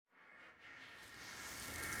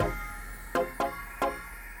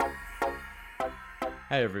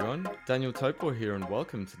Hey everyone, Daniel Topor here and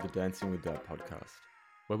welcome to the Dancing with Dad podcast,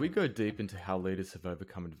 where we go deep into how leaders have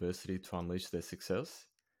overcome adversity to unleash their success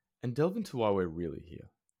and delve into why we're really here.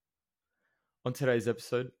 On today's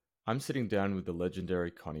episode, I'm sitting down with the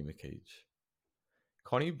legendary Connie Mckeage.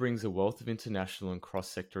 Connie brings a wealth of international and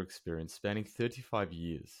cross-sector experience spanning 35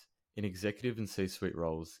 years in executive and C-suite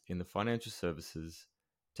roles in the financial services,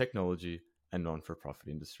 technology, and non-for-profit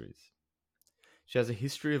industries. She has a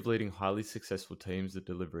history of leading highly successful teams that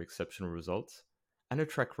deliver exceptional results and a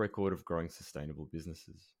track record of growing sustainable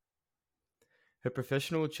businesses. Her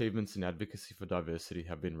professional achievements in advocacy for diversity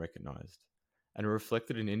have been recognised and are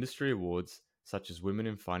reflected in industry awards such as Women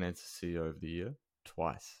in Finance CEO of the Year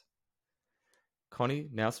twice. Connie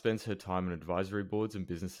now spends her time on advisory boards and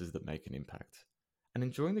businesses that make an impact and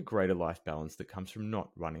enjoying the greater life balance that comes from not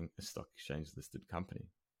running a stock exchange listed company.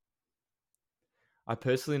 I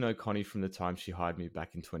personally know Connie from the time she hired me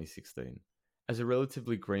back in 2016 as a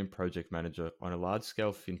relatively green project manager on a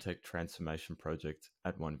large-scale fintech transformation project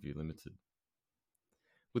at OneView Limited.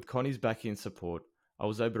 With Connie's backing and support, I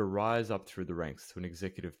was able to rise up through the ranks to an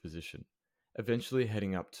executive position, eventually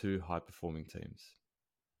heading up 2 high-performing teams.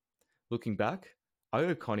 Looking back, I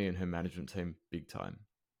owe Connie and her management team big time.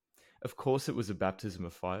 Of course, it was a baptism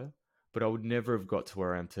of fire, but I would never have got to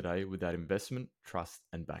where I am today without investment, trust,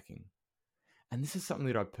 and backing. And this is something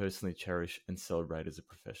that I personally cherish and celebrate as a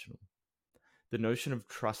professional. The notion of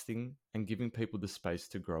trusting and giving people the space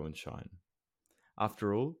to grow and shine.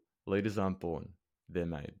 After all, leaders aren't born, they're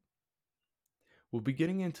made. We'll be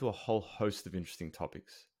getting into a whole host of interesting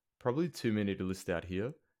topics, probably too many to list out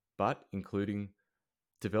here, but including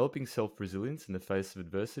developing self-resilience in the face of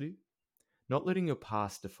adversity, not letting your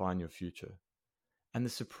past define your future, and the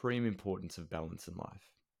supreme importance of balance in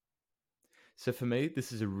life. So for me,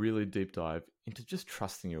 this is a really deep dive into just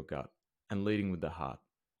trusting your gut and leading with the heart,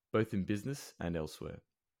 both in business and elsewhere.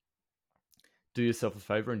 Do yourself a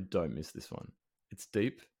favor and don't miss this one. It's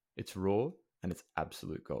deep, it's raw, and it's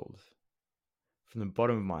absolute gold. From the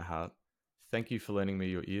bottom of my heart, thank you for lending me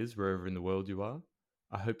your ears wherever in the world you are.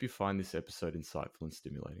 I hope you find this episode insightful and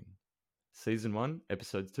stimulating. Season 1,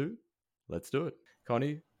 Episode 2, let's do it.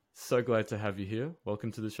 Connie, so glad to have you here.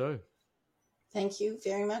 Welcome to the show. Thank you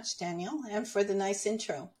very much, Daniel, and for the nice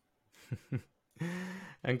intro.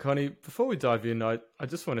 And Connie, before we dive in, I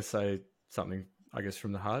just want to say something, I guess,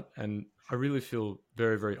 from the heart. And I really feel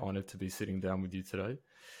very, very honored to be sitting down with you today.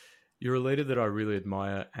 You're a leader that I really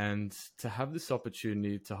admire, and to have this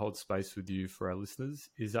opportunity to hold space with you for our listeners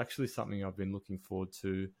is actually something I've been looking forward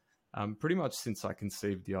to pretty much since I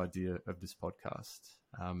conceived the idea of this podcast.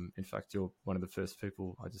 In fact, you're one of the first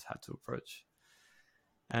people I just had to approach.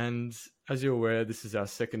 And as you're aware, this is our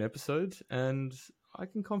second episode, and I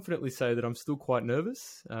can confidently say that I'm still quite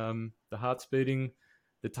nervous. The heart's beating,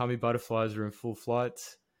 the tummy butterflies are in full flight.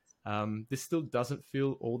 This still doesn't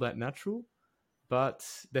feel all that natural, but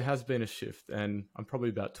there has been a shift, and I'm probably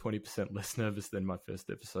about 20% less nervous than my first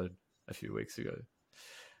episode a few weeks ago.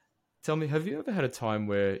 Tell me, have you ever had a time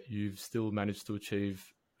where you've still managed to achieve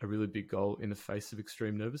a really big goal in the face of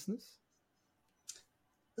extreme nervousness?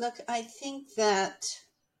 Look, I think that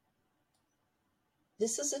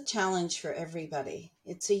this is a challenge for everybody.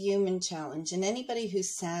 It's a human challenge. And anybody who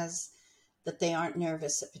says that they aren't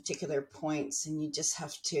nervous at particular points and you just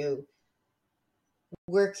have to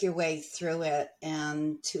work your way through it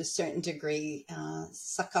and to a certain degree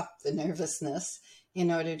suck up the nervousness in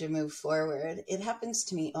order to move forward. It happens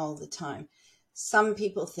to me all the time. Some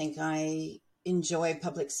people think I enjoy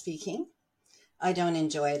public speaking. I don't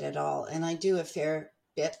enjoy it at all. And I do a fair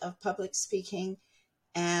bit of public speaking.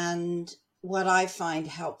 And what I find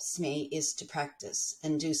helps me is to practice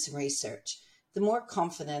and do some research. The more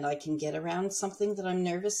confident I can get around something that I'm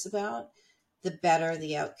nervous about, the better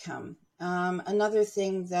the outcome. Another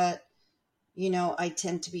thing that, I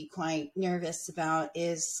tend to be quite nervous about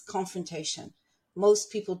is confrontation.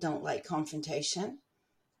 Most people don't like confrontation,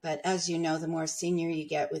 but as you know, the more senior you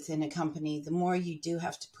get within a company, the more you do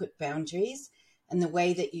have to put boundaries and the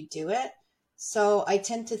way that you do it. So I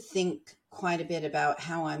tend to think quite a bit about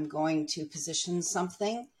how I'm going to position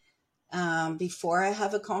something before I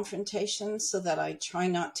have a confrontation, so that I try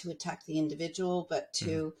not to attack the individual, but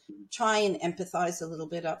to try and empathize a little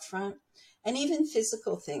bit up front. And even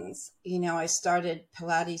physical things. I started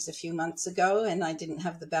Pilates a few months ago and I didn't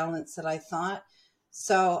have the balance that I thought.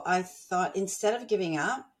 So I thought, instead of giving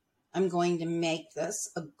up, I'm going to make this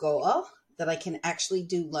a goal that I can actually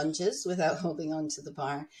do lunges without holding on to the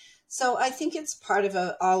bar. So I think it's part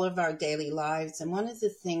of all of our daily lives. And one of the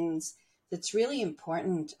things that's really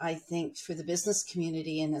important, I think, for the business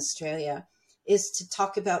community in Australia, is to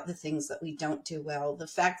talk about the things that we don't do well, the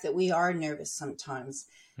fact that we are nervous sometimes,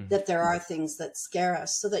 that there are things that scare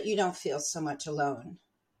us, so that you don't feel so much alone.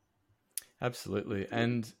 Absolutely.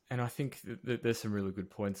 And I think that there's some really good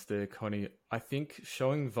points there, Connie. I think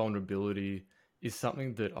showing vulnerability is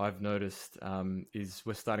something that I've noticed is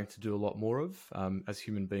we're starting to do a lot more of as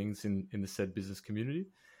human beings in the said business community.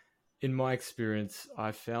 In my experience,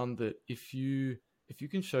 I found that if you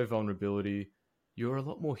can show vulnerability, you're a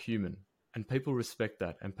lot more human, and people respect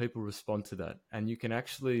that, and people respond to that, and you can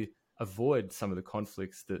actually avoid some of the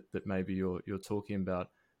conflicts that maybe you're talking about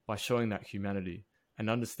by showing that humanity and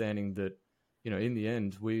understanding that, in the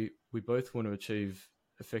end, we both want to achieve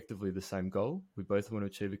effectively the same goal. We both want to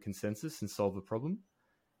achieve a consensus and solve a problem.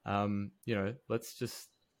 Let's just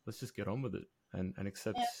get on with it and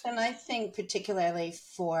accept. Yes, and I think particularly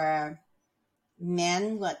for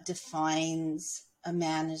men, what defines a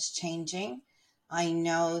man is changing. I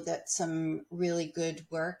know that some really good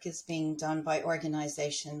work is being done by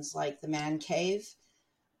organizations like the Man Cave,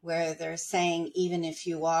 where they're saying even if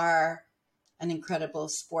you are an incredible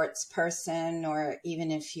sports person, or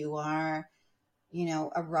even if you are,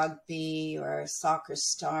 a rugby or a soccer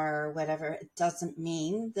star or whatever, it doesn't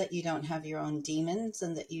mean that you don't have your own demons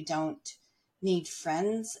and that you don't need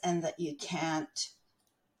friends and that you can't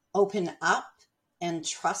open up and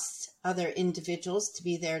trust other individuals to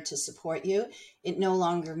be there to support you. It no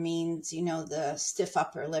longer means, the stiff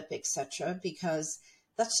upper lip, etc., because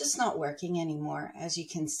that's just not working anymore, as you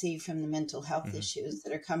can see from the mental health issues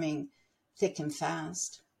that are coming thick and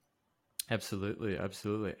fast. Absolutely,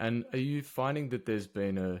 absolutely. And are you finding that there's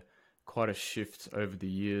been quite a shift over the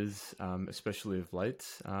years, especially of late,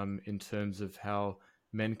 in terms of how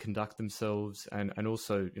men conduct themselves, and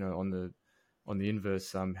also, on the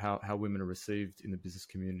inverse, how women are received in the business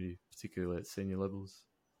community, particularly at senior levels?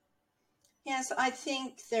 Yes, I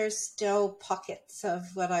think there's still pockets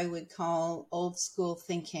of what I would call old school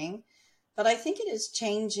thinking, but I think it is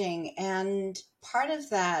changing. And part of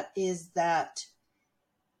that is that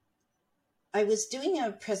I was doing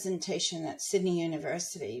a presentation at Sydney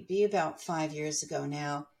University, be about 5 years ago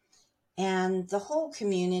now, and the whole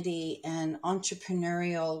community and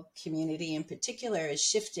entrepreneurial community in particular is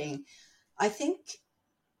shifting. I think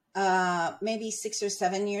maybe 6 or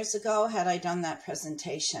 7 years ago, had I done that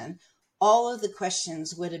presentation, all of the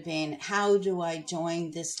questions would have been, how do I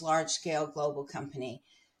join this large scale global company?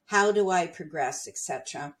 How do I progress,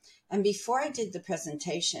 etc.? And before I did the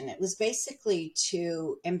presentation, it was basically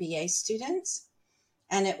to MBA students,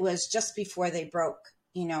 and it was just before they broke,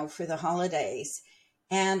 for the holidays.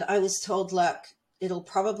 And I was told, look, it'll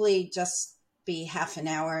probably just be half an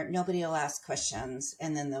hour. Nobody will ask questions,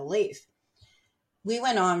 and then they'll leave. We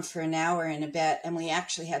went on for an hour and a bit, and we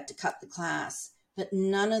actually had to cut the class. But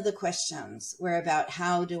none of the questions were about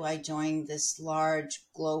how do I join this large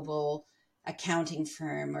global accounting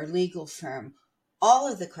firm or legal firm.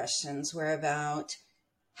 All of the questions were about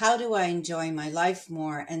how do I enjoy my life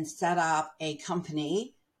more and set up a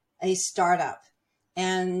company, a startup,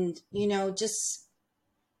 and, just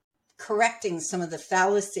correcting some of the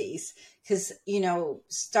fallacies, because,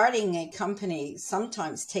 starting a company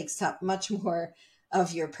sometimes takes up much more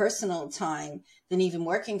of your personal time than even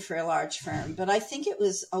working for a large firm. But I think it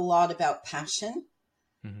was a lot about passion,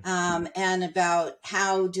 and about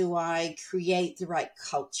how do I create the right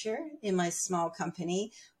culture in my small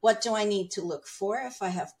company? What do I need to look for if I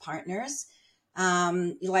have partners?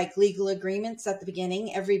 Like legal agreements at the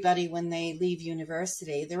beginning, everybody, when they leave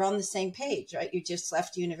university, they're on the same page, right? You just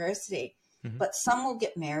left university, but some will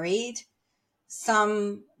get married,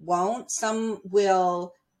 some won't, some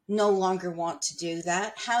will no longer want to do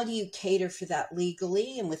that. How do you cater for that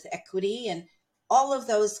legally and with equity and all of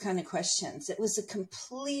those kind of questions? It was a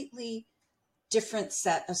completely different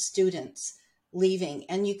set of students leaving,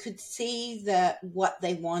 and you could see that what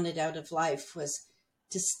they wanted out of life was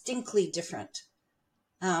distinctly different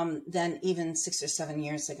than even 6 or 7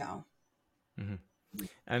 years ago.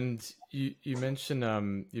 And you mentioned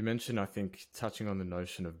I think touching on the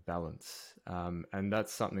notion of balance, and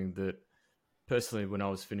that's something that personally, when I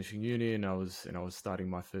was finishing uni and I was starting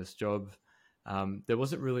my first job, there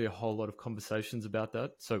wasn't really a whole lot of conversations about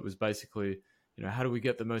that. So it was basically, how do we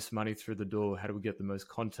get the most money through the door? How do we get the most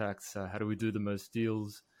contacts? How do we do the most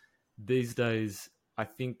deals? These days, I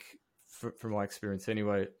think, from my experience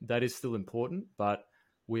anyway, that is still important, but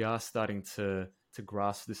we are starting to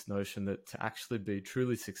grasp this notion that to actually be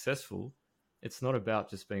truly successful, it's not about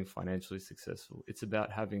just being financially successful. It's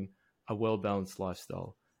about having a well-balanced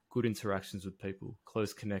lifestyle, good interactions with people,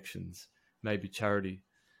 close connections, maybe charity.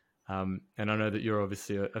 And I know that you're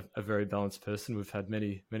obviously a very balanced person. We've had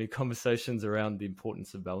many conversations around the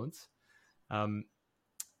importance of balance.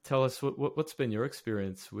 Tell us what's been your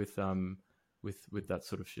experience with that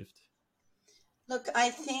sort of shift. Look, I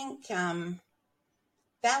think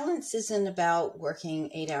balance isn't about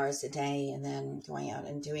working 8 hours a day and then going out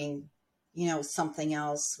and doing, something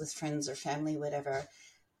else with friends or family, whatever.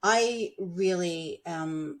 I really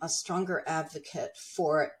am a stronger advocate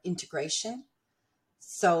for integration.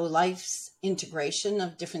 So life's integration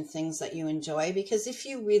of different things that you enjoy, because if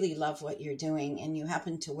you really love what you're doing and you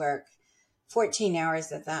happen to work 14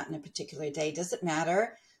 hours at that in a particular day, does it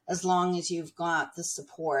matter? As long as you've got the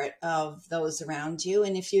support of those around you.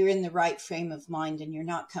 And if you're in the right frame of mind and you're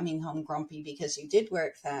not coming home grumpy because you did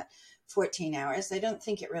work that 14 hours, I don't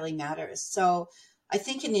think it really matters. So I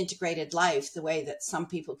think an integrated life, the way that some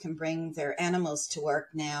people can bring their animals to work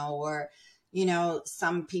now, or,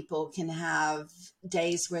 some people can have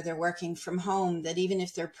days where they're working from home, that even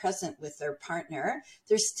if they're present with their partner,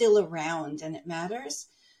 they're still around and it matters.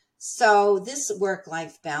 So this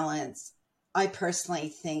work-life balance, I personally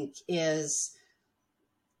think, is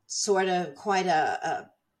sort of quite a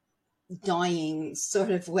dying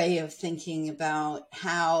sort of way of thinking about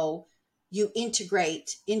how you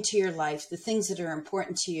integrate into your life the things that are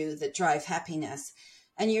important to you that drive happiness.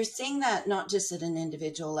 And you're seeing that not just at an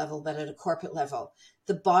individual level, but at a corporate level.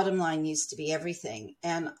 The bottom line used to be everything.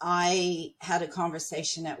 And I had a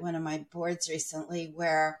conversation at one of my boards recently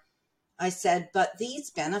where I said, but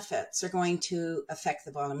these benefits are going to affect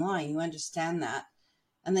the bottom line. You understand that?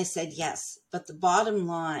 And they said, yes, but the bottom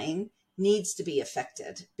line needs to be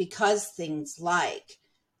affected, because things like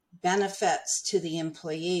benefits to the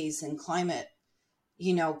employees and climate,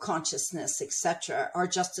 consciousness, etc., are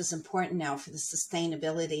just as important now for the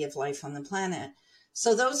sustainability of life on the planet.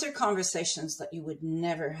 So those are conversations that you would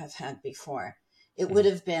never have had before. It would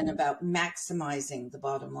have been about maximizing the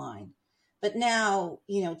bottom line. But now,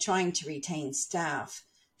 trying to retain staff,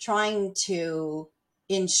 trying to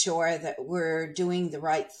ensure that we're doing the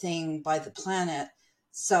right thing by the planet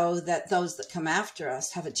so that those that come after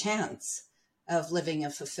us have a chance of living a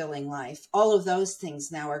fulfilling life. All of those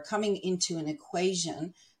things now are coming into an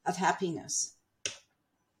equation of happiness.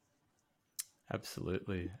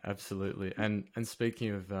 Absolutely. And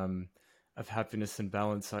speaking of happiness and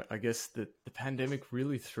balance, I guess that the pandemic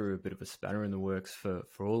really threw a bit of a spanner in the works for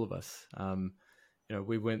all of us.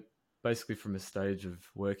 We went basically from a stage of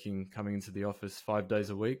coming into the office 5 days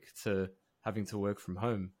a week to having to work from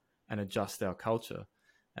home and adjust our culture.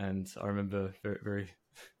 And I remember very, very,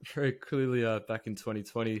 very clearly back in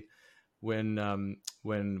 2020 when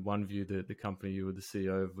OneView, the company you were the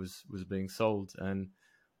CEO of, was being sold, and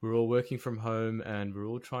we're all working from home and we're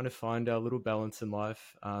all trying to find our little balance in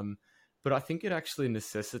life. But I think it actually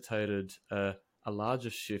necessitated a larger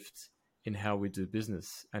shift in how we do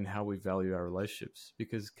business and how we value our relationships.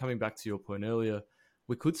 Because coming back to your point earlier,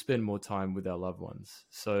 we could spend more time with our loved ones.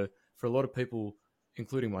 So for a lot of people,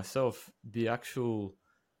 including myself, the actual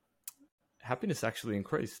happiness actually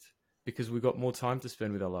increased because we got more time to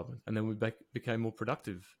spend with our loved ones, and then we became more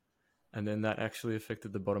productive. And then that actually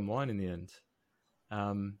affected the bottom line in the end.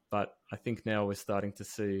 But I think now we're starting to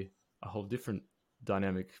see a whole different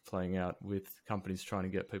dynamic playing out with companies trying to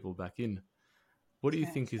get people back in. What do you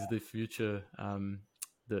think is the future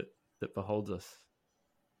that beholds us?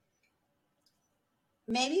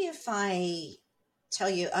 Maybe if I tell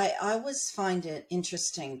you, I always find it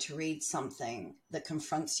interesting to read something that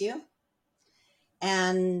confronts you.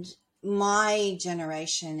 And my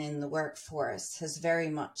generation in the workforce has very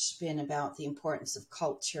much been about the importance of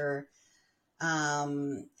culture,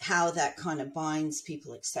 how that kind of binds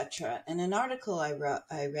people, etc. And an article I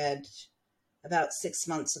read about 6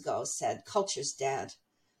 months ago said, culture's dead.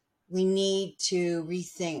 We need to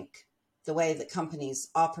rethink the way that companies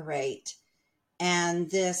operate.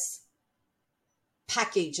 And this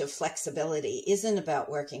package of flexibility isn't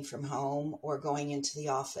about working from home or going into the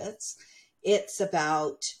office. It's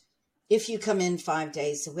about, if you come in 5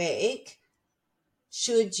 days a week,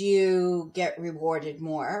 should you get rewarded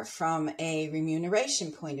more from a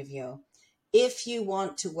remuneration point of view? If you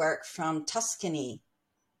want to work from Tuscany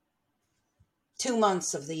 2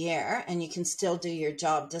 months of the year and you can still do your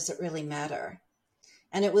job, does it really matter?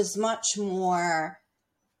 And it was much more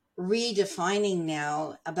redefining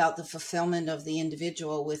now about the fulfillment of the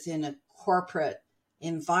individual within a corporate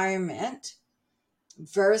environment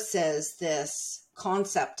versus this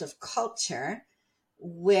concept of culture,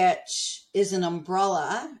 which is an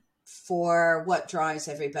umbrella for what drives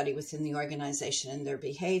everybody within the organization and their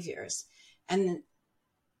behaviors. And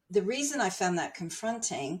the reason I found that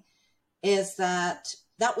confronting is that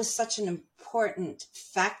was such an important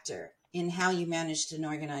factor in how you managed an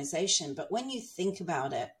organization. But when you think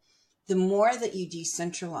about it, the more that you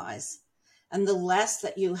decentralize And the less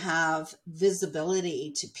that you have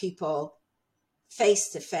visibility to people face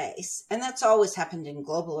to face, and that's always happened in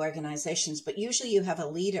global organizations, but usually you have a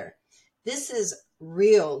leader. This is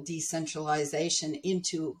real decentralization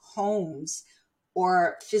into homes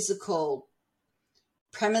or physical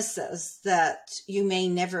premises that you may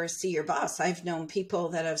never see your boss. I've known people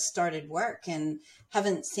that have started work and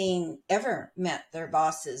haven't ever met their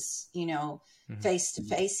bosses, face to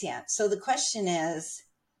face yet. So the question is,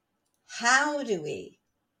 how do we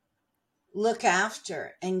look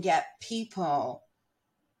after and get people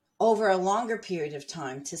over a longer period of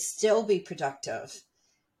time to still be productive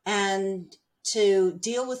and to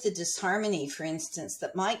deal with the disharmony, for instance,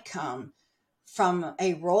 that might come from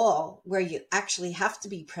a role where you actually have to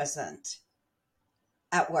be present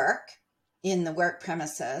at work, in the work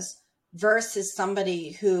premises, versus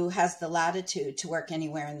somebody who has the latitude to work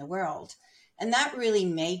anywhere in the world. And that really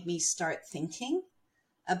made me start thinking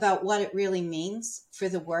about what it really means for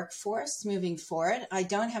the workforce moving forward. I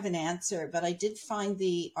don't have an answer, but I did find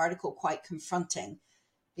the article quite confronting,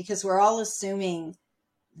 because we're all assuming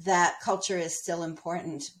that culture is still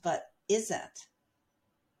important, but is it?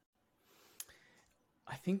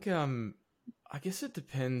 I think, I guess it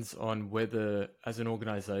depends on whether, as an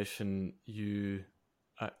organization, you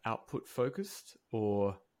are output focused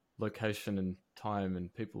or location and time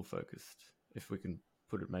and people focused, if we can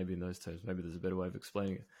put it maybe in those terms. Maybe there's a better way of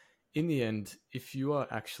explaining it. In the end, if you are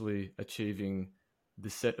actually achieving the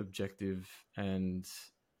set objective and,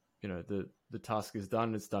 the task is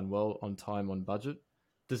done, it's done well, on time, on budget,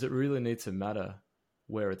 does it really need to matter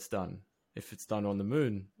where it's done? If it's done on the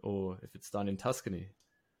moon or if it's done in Tuscany?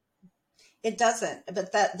 It doesn't.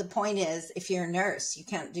 But the point is, if you're a nurse, you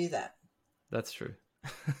can't do that. That's true.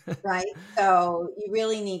 Right? So you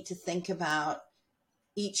really need to think about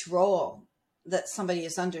each role that somebody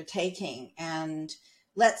is undertaking. And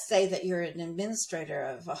let's say that you're an administrator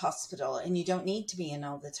of a hospital and you don't need to be in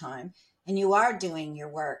all the time, and you are doing your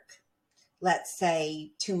work, let's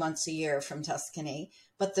say 2 months a year from Tuscany,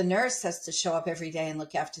 but the nurse has to show up every day and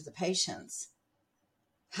look after the patients.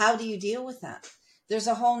 How do you deal with that? There's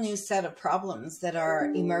a whole new set of problems that are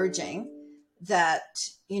emerging that,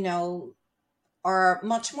 are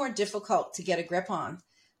much more difficult to get a grip on.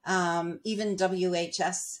 Even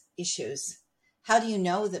WHS issues. How do you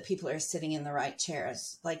know that people are sitting in the right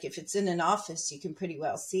chairs? Like if it's in an office, you can pretty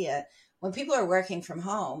well see it. When people are working from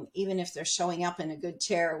home, even if they're showing up in a good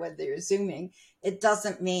chair, whether they're Zooming, it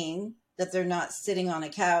doesn't mean that they're not sitting on a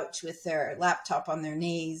couch with their laptop on their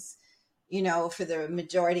knees, for the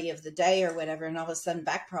majority of the day or whatever, and all of a sudden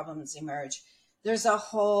back problems emerge. There's a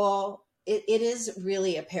whole, it is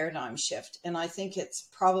really a paradigm shift. And I think it's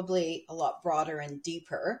probably a lot broader and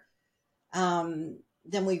deeper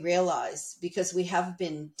than we realize, because we have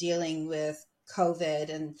been dealing with COVID,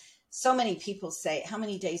 and so many people say, how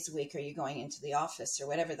many days a week are you going into the office or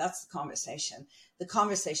whatever? That's the conversation. The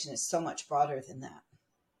conversation is so much broader than that.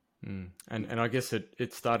 And I guess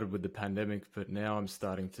it started with the pandemic, but now I'm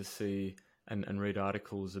starting to see and read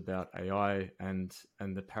articles about AI and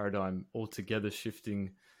the paradigm altogether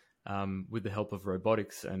shifting with the help of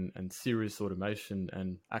robotics and serious automation,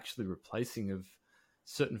 and actually replacing of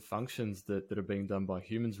certain functions that are being done by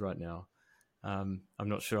humans right now. I'm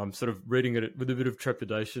not sure. I'm sort of reading it with a bit of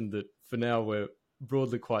trepidation that for now we're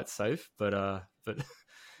broadly quite safe, but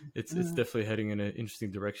it's definitely heading in an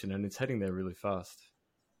interesting direction, and it's heading there really fast.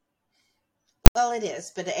 Well, it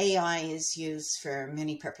is, but AI is used for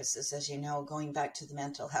many purposes, as you know, going back to the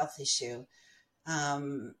mental health issue.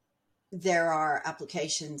 There are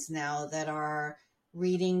applications now that are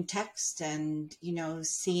reading text and,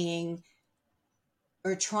 seeing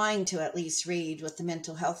or trying to at least read what the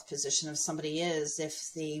mental health position of somebody is,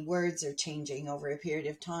 if the words are changing over a period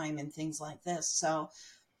of time and things like this. So,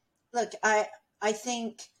 look, I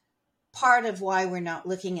think part of why we're not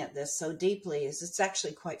looking at this so deeply is it's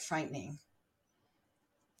actually quite frightening.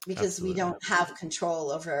 Because Absolutely. We don't have control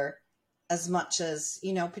over as much as,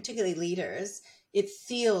 particularly leaders. It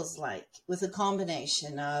feels like with a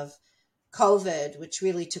combination of COVID, which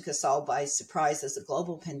really took us all by surprise as a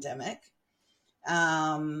global pandemic,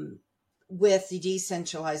 with the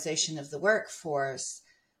decentralization of the workforce,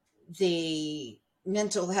 the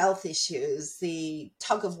mental health issues, the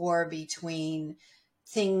tug of war between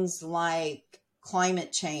things like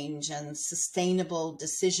climate change and sustainable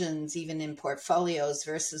decisions, even in portfolios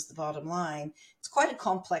versus the bottom line. It's quite a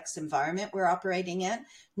complex environment we're operating in,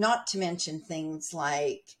 not to mention things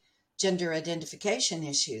like gender identification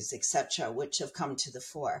issues, etc., which have come to the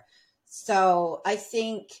fore. So I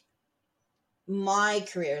think my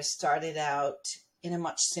career started out in a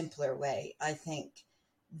much simpler way, I think,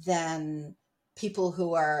 than people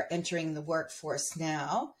who are entering the workforce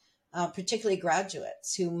now, particularly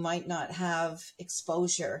graduates who might not have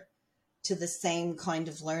exposure to the same kind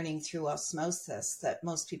of learning through osmosis that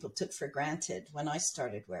most people took for granted when I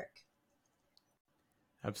started work.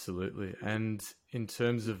 Absolutely. And in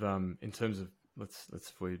terms of let's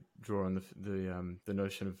if we draw on the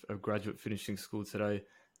notion of graduate finishing school today,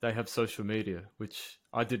 they have social media, which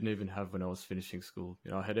I didn't even have when I was finishing school.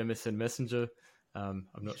 You know, I had MSN Messenger. I'm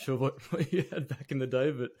not sure what you had back in the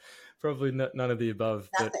day, but probably none of the above.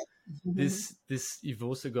 But Nothing. this you've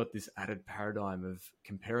also got this added paradigm of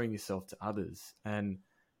comparing yourself to others, and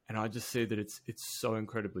I just see that it's so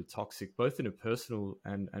incredibly toxic, both in a personal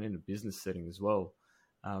and in a business setting as well,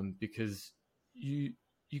 because you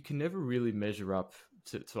can never really measure up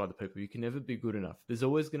to other people. You can never be good enough. There's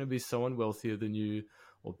always going to be someone wealthier than you,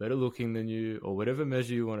 or better looking than you, or whatever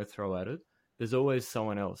measure you want to throw at it. There's always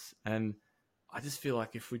someone else, and I just feel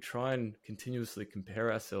like if we try and continuously compare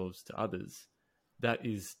ourselves to others, that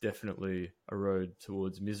is definitely a road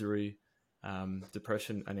towards misery,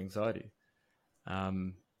 depression, and anxiety.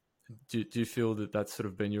 Do you feel that that's sort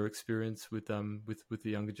of been your experience with the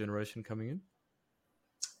younger generation coming in?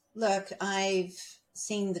 Look, I've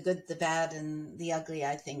seen the good, the bad, and the ugly.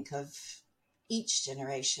 I think of each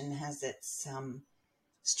generation has its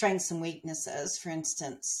strengths and weaknesses. For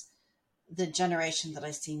instance, the generation that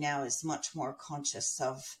I see now is much more conscious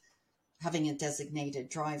of having a designated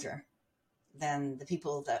driver than the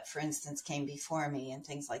people that, for instance, came before me and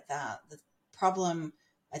things like that. The problem,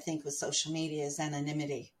 I think, with social media is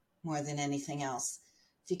anonymity more than anything else.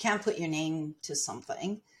 If you can't put your name to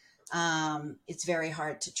something, it's very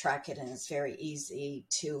hard to track it, and it's very easy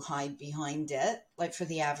to hide behind it, like for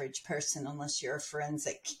the average person, unless you're a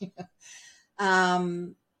forensic.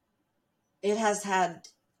 It has had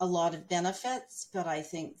a lot of benefits, but I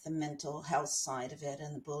think the mental health side of it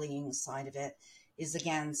and the bullying side of it is,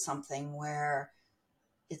 again, something where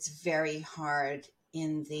it's very hard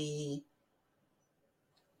in the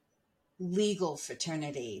legal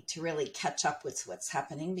fraternity to really catch up with what's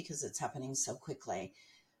happening because it's happening so quickly.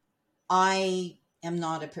 I am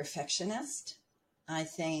not a perfectionist. I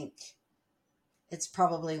think it's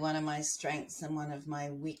probably one of my strengths and one of my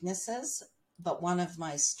weaknesses. But one of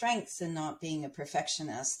my strengths in not being a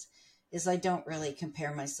perfectionist is I don't really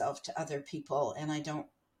compare myself to other people, and I don't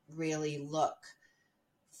really look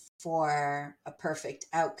for a perfect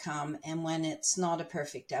outcome. And when it's not a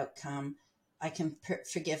perfect outcome, I can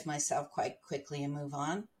forgive myself quite quickly and move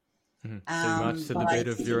on. Mm-hmm. So you march to the beat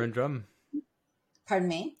of your own drum. Pardon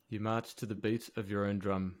me? You march to the beat of your own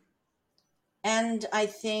drum. And I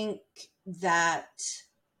think that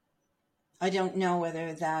I don't know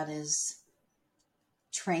whether that is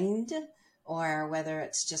trained or whether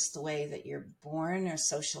it's just the way that you're born or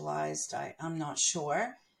socialized. I'm not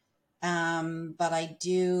sure. But I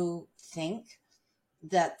do think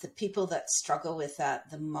that the people that struggle with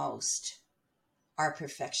that the most are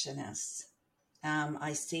perfectionists.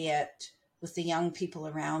 I see it with the young people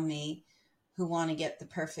around me who want to get the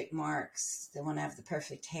perfect marks. They want to have the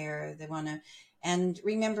perfect hair. They want to, and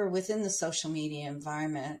remember, within the social media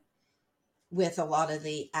environment, with a lot of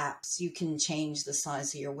the apps, you can change the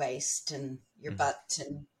size of your waist and your butt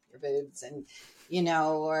and your boobs and,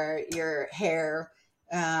 or your hair,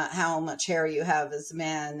 how much hair you have as a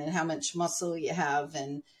man and how much muscle you have.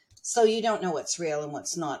 And so you don't know what's real and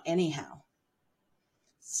what's not anyhow.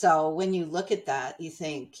 So when you look at that, you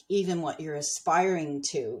think even what you're aspiring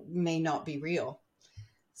to may not be real.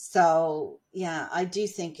 So yeah, I do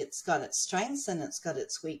think it's got its strengths and it's got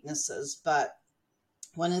its weaknesses, but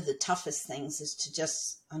one of the toughest things is to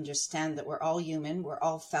just understand that we're all human, we're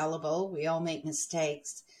all fallible, we all make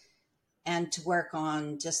mistakes, and to work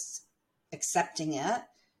on just accepting it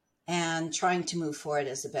and trying to move forward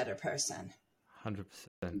as a better person.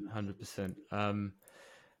 100%.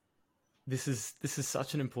 This is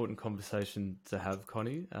such an important conversation to have,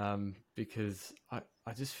 Connie, because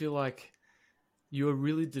I just feel like you are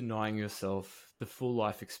really denying yourself the full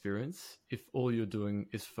life experience if all you're doing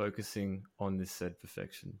is focusing on this said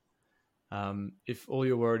perfection. If all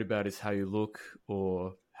you're worried about is how you look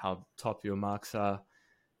or how top your marks are,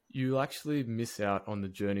 you actually miss out on the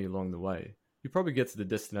journey along the way. You probably get to the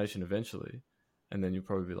destination eventually, and then you'll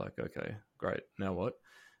probably be like, okay, great, now what?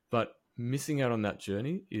 But missing out on that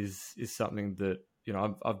journey is something that,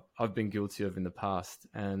 I've been guilty of in the past.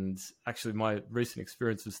 And actually my recent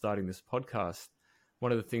experience of starting this podcast,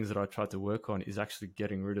 one of the things that I tried to work on is actually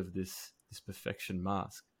getting rid of this perfection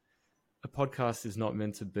mask. A podcast is not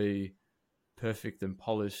meant to be perfect and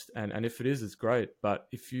polished. And if it is, it's great. But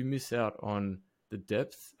if you miss out on the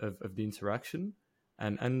depth of the interaction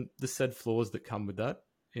and the said flaws that come with that,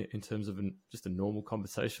 in terms of just a normal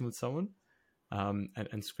conversation with someone,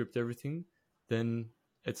 and script everything, then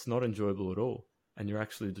it's not enjoyable at all. And you're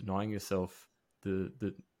actually denying yourself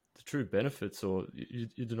the true benefits, or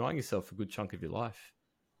you're denying yourself a good chunk of your life.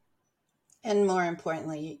 And more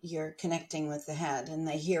importantly, you're connecting with the head and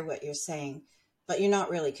they hear what you're saying, but you're not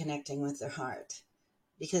really connecting with their heart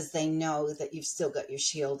because they know that you've still got your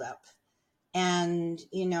shield up. And,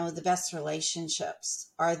 the best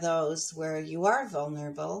relationships are those where you are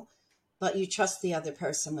vulnerable, but you trust the other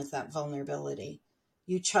person with that vulnerability.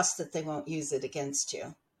 You trust that they won't use it against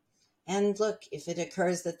you. And look, if it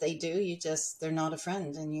occurs that they do, they're not a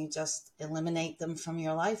friend and you just eliminate them from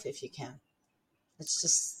your life if you can. It's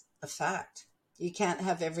just a fact. You can't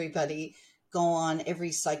have everybody go on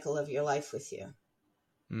every cycle of your life with you.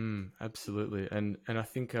 Absolutely. And I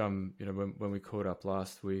think, when we caught up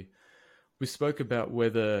last, we spoke about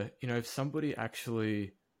whether, if somebody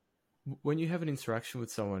actually, when you have an interaction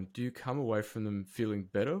with someone, do you come away from them feeling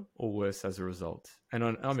better or worse as a result? And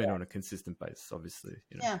on a consistent basis, obviously,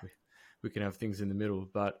 we can have things in the middle,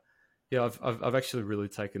 but yeah, I've actually really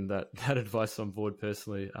taken that advice on board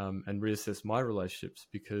personally, and reassessed my relationships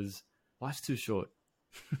because life's too short.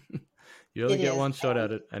 You only get one shot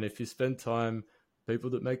at it. And if you spend time, people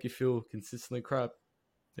that make you feel consistently crap,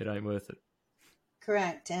 it ain't worth it.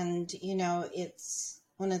 Correct. And, it's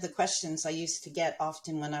one of the questions I used to get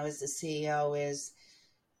often when I was the CEO is,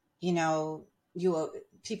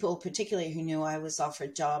 people particularly who knew I was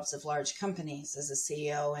offered jobs of large companies as a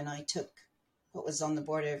CEO, and I took what was on the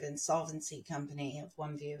board of insolvency company of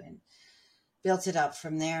OneView and built it up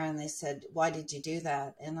from there. And they said, why did you do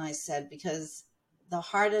that? And I said, because the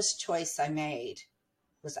hardest choice I made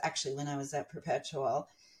was actually when I was at Perpetual,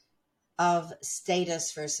 of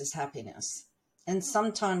status versus happiness. And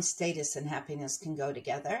sometimes status and happiness can go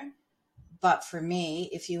together. But for me,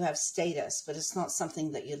 if you have status, but it's not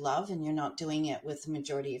something that you love and you're not doing it with the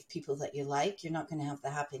majority of people that you like, you're not going to have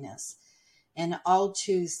the happiness. And I'll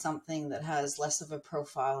choose something that has less of a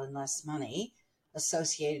profile and less money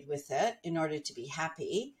associated with it in order to be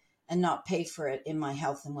happy and not pay for it in my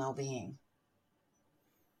health and well-being.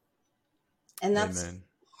 And that's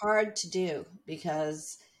hard to do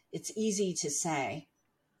because it's easy to say,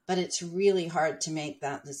 but it's really hard to make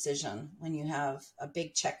that decision when you have a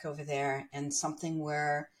big check over there and something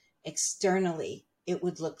where externally it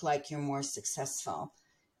would look like you're more successful.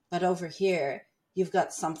 But over here, you've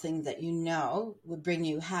got something that would bring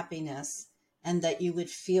you happiness and that you would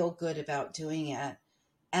feel good about doing it,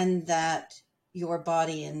 and that your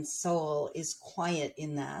body and soul is quiet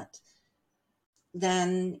in that.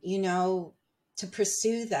 Then, to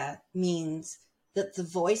pursue that means that the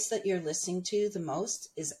voice that you're listening to the most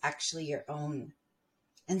is actually your own.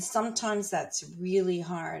 And sometimes that's really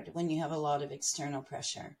hard when you have a lot of external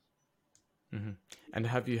pressure. Mm-hmm. And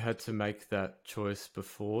have you had to make that choice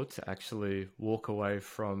before to actually walk away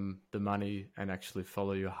from the money and actually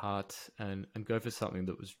follow your heart and go for something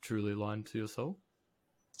that was truly aligned to your soul?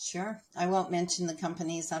 Sure. I won't mention the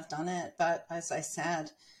companies I've done it, but as I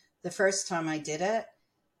said, the first time I did it,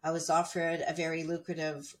 I was offered a very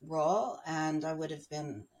lucrative role, and I would have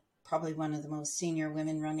been probably one of the most senior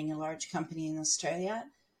women running a large company in Australia.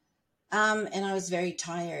 And I was very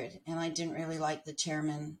tired, and I didn't really like the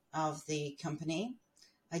chairman of the company.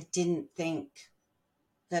 I didn't think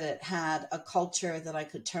that it had a culture that I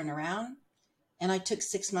could turn around. And I took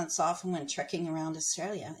 6 months off and went trekking around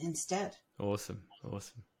Australia instead. Awesome.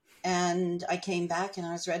 And I came back and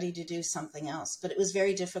I was ready to do something else. But it was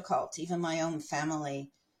very difficult. Even my own family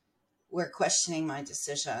were questioning my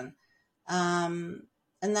decision.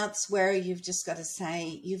 And that's where you've just got to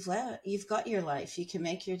say, you've got your life. You can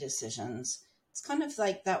make your decisions. It's kind of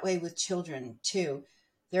like that way with children too.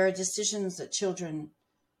 There are decisions that children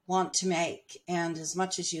want to make. And as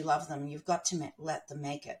much as you love them, you've got to let them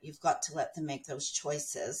make it. You've got to let them make those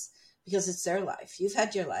choices because it's their life. You've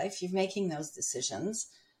had your life. You're making those decisions.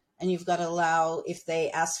 And you've got to allow, if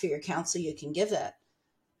they ask for your counsel, you can give it.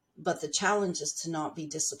 But the challenge is to not be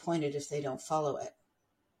disappointed if they don't follow it.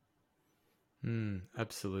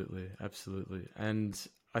 Absolutely. And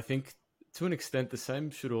I think to an extent, the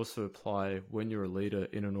same should also apply when you're a leader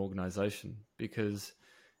in an organization, because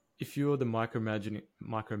if you're the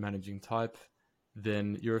micromanaging type,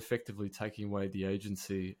 then you're effectively taking away the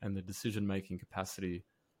agency and the decision-making capacity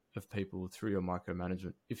of people through your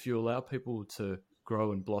micromanagement. If you allow people to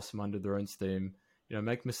grow and blossom under their own steam,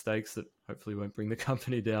 make mistakes that hopefully won't bring the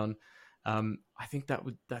company down, I think that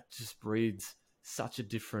just breeds such a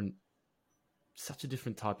different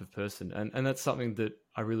type of person. And that's something that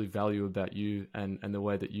I really value about you and the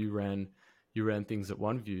way that you ran things at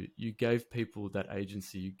OneView. You gave people that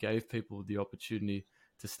agency. You gave people the opportunity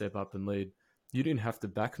to step up and lead. You didn't have to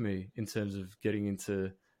back me in terms of getting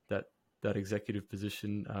into that executive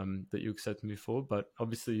position that you accepted me for, but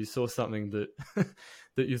obviously you saw something that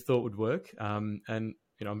that you thought would work, and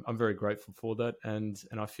I'm very grateful for that, and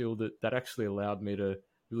I feel that actually allowed me to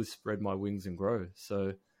really spread my wings and grow.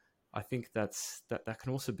 So I think that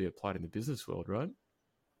can also be applied in the business world, right?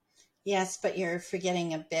 Yes, but you're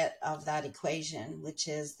forgetting a bit of that equation, which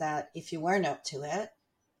is that if you weren't up to it,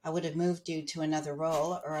 I would have moved you to another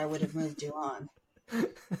role, or I would have moved you on.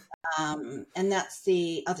 And that's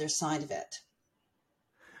the other side of it,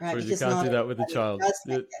 right? Whereas you Because can't not do that with a everybody child. does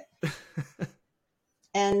make it.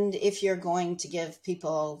 And if you're going to give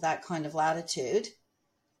people that kind of latitude,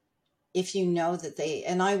 if you know that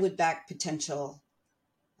and I would back potential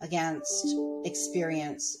against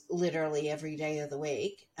experience literally every day of the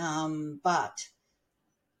week. But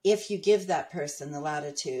if you give that person the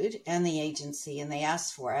latitude and the agency and they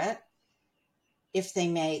ask for it, if they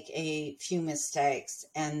make a few mistakes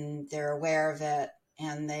and they're aware of it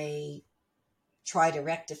and they try to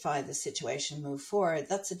rectify the situation, move forward,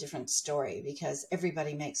 that's a different story, because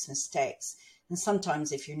everybody makes mistakes. And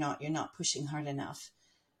sometimes if you're not pushing hard enough.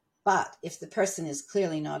 But if the person is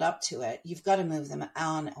clearly not up to it, you've got to move them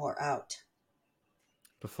on or out.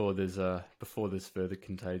 Before there's further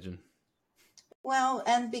contagion. Well,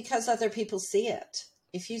 and because other people see it.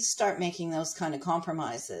 If you start making those kind of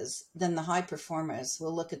compromises, then the high performers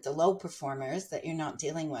will look at the low performers that you're not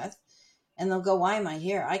dealing with, and they'll go, why am I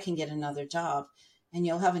here? I can get another job. And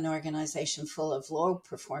you'll have an organization full of low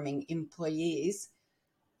performing employees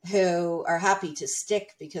who are happy to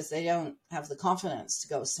stick because they don't have the confidence to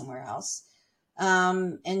go somewhere else.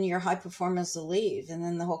 And your high performers will leave, and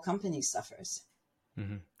then the whole company suffers.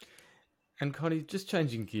 Mm-hmm. And Connie, just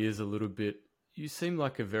changing gears a little bit, you seem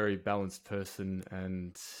like a very balanced person,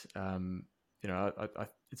 and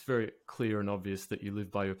it's very clear and obvious that you live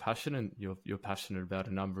by your passion, and you're passionate about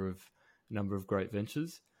a number of great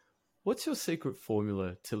ventures. What's your secret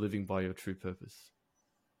formula to living by your true purpose?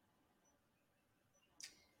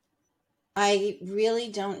 I really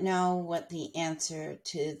don't know what the answer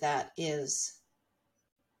to that is,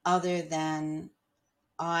 other than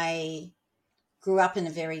I grew up in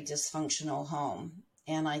a very dysfunctional home.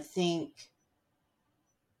 And I think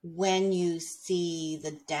when you see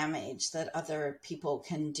the damage that other people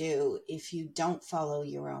can do if you don't follow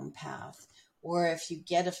your own path, or if you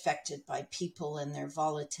get affected by people and their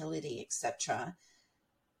volatility, etc.,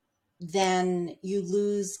 then you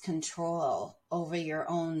lose control over your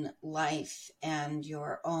own life and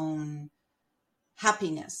your own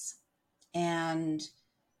happiness. And,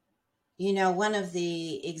 one of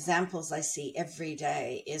the examples I see every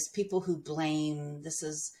day is people who blame, this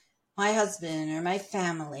is my husband or my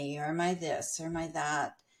family or my this or my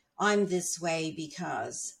that. I'm this way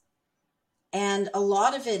because. And a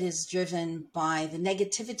lot of it is driven by the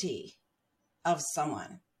negativity of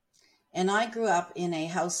someone. And I grew up in a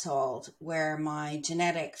household where my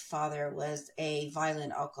genetic father was a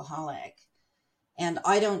violent alcoholic. And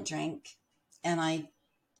I don't drink, and I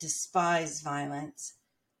despise violence.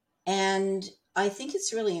 And I think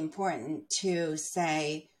it's really important to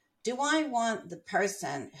say, do I want the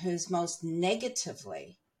person who's most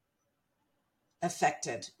negatively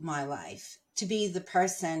affected my life to be the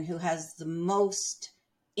person who has the most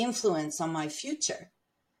influence on my future?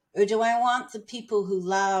 Or do I want the people who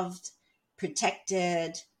loved,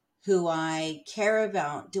 protected, who I care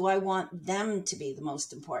about, do I want them to be the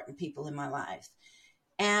most important people in my life?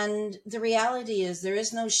 And the reality is there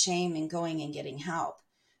is no shame in going and getting help.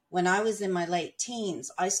 When I was in my late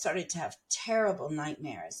teens, I started to have terrible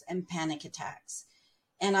nightmares and panic attacks.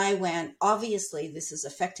 And I went, obviously, this is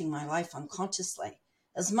affecting my life unconsciously.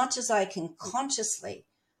 As much as I can consciously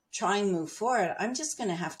try and move forward, I'm just going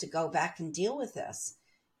to have to go back and deal with this.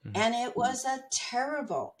 Mm-hmm. And it was a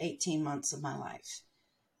terrible 18 months of my life.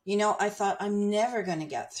 I thought, I'm never going to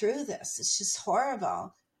get through this. It's just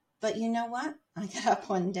horrible. But you know what? I got up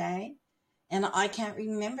one day and I can't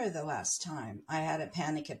remember the last time I had a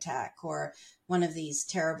panic attack or one of these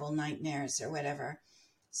terrible nightmares or whatever.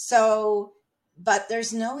 So, but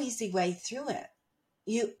there's no easy way through it.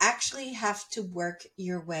 You actually have to work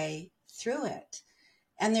your way through it.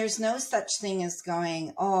 And there's no such thing as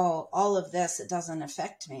going, oh, all of this, it doesn't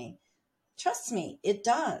affect me. Trust me, it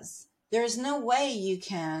does. There's no way you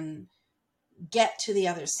can get to the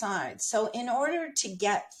other side. So in order to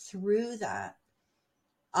get through that,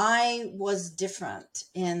 I was different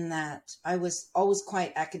in that I was always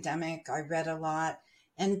quite academic. I read a lot,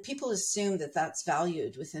 and people assume that that's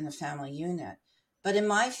valued within a family unit. But in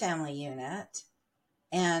my family unit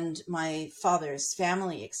and my father's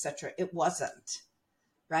family, etc., it wasn't.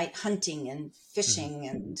 right? Hunting and Mm-hmm. fishing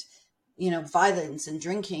and, violence and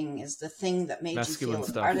drinking is the thing that made you Masculine feel a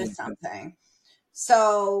stuff. part of something.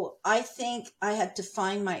 So I think I had to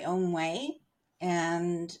find my own way,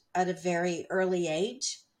 and at a very early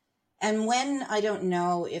age. And when, I don't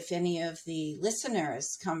know if any of the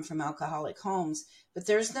listeners come from alcoholic homes, but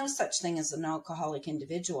there's no such thing as an alcoholic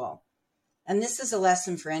individual. And this is a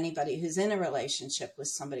lesson for anybody who's in a relationship with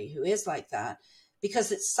somebody who is like that,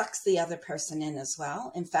 because it sucks the other person in as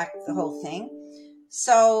well. In fact, the whole thing.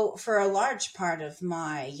 So for a large part of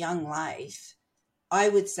my young life, I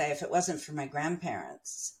would say if it wasn't for my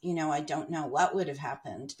grandparents, I don't know what would have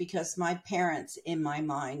happened, because my parents in my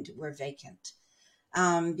mind were vacant,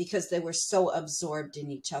 because they were so absorbed in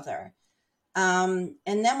each other. And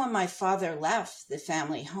then when my father left the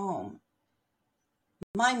family home,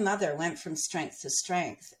 my mother went from strength to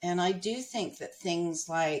strength. And I do think that things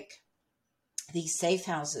like these safe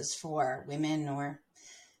houses for women, or,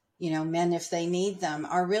 men if they need them,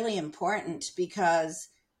 are really important, because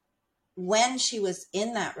when she was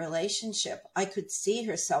in that relationship, I could see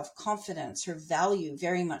her self-confidence, her value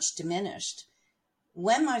very much diminished.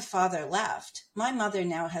 When my father left, my mother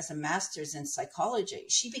now has a master's in psychology.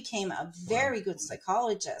 She became a very good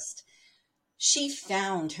psychologist. She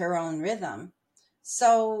found her own rhythm.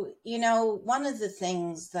 So, one of the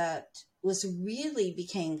things that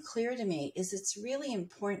became clear to me is it's really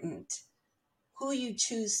important who you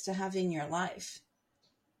choose to have in your life.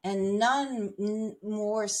 And none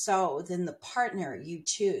more so than the partner you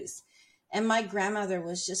choose. And my grandmother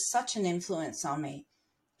was just such an influence on me.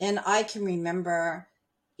 And I can remember,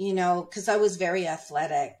 because I was very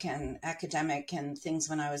athletic and academic and things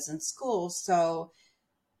when I was in school. So,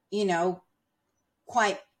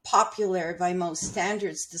 quite popular by most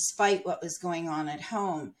standards, despite what was going on at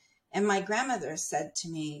home. And my grandmother said to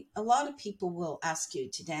me, a lot of people will ask you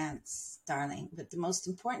to dance, darling, but the most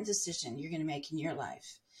important decision you're going to make in your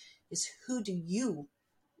life is, who do you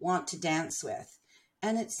want to dance with?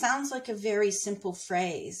 And it sounds like a very simple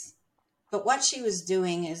phrase, but what she was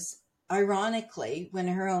doing is, ironically, when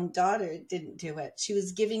her own daughter didn't do it, she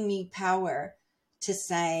was giving me power to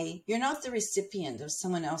say, you're not the recipient of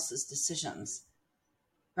someone else's decisions,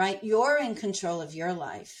 right? You're in control of your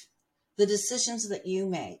life, the decisions that you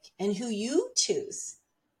make, and who you choose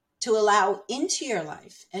to allow into your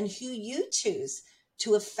life, and who you choose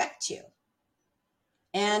to affect you.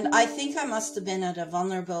 And I think I must have been at a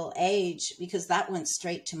vulnerable age, because that went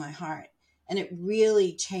straight to my heart, and it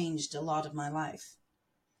really changed a lot of my life.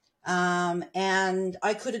 And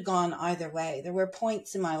I could have gone either way. There were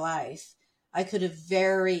points in my life I could have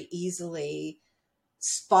very easily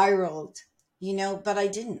spiraled, but I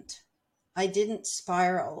didn't. I didn't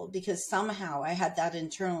spiral, because somehow I had that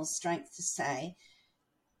internal strength to say,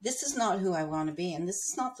 this is not who I want to be, and this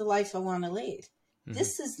is not the life I want to lead. Mm-hmm.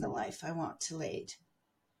 This is the life I want to lead.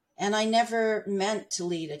 And I never meant to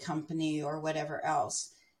lead a company or whatever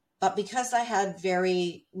else. But because I had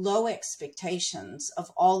very low expectations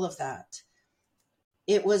of all of that,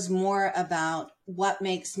 it was more about what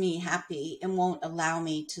makes me happy and won't allow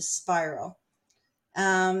me to spiral.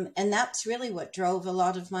 And that's really what drove a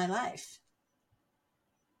lot of my life.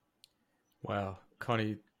 Wow.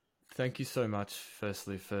 Connie, thank you so much,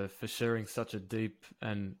 firstly, for sharing such a deep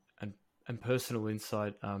and personal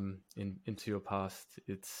insight into your past.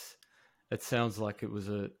 It sounds like it was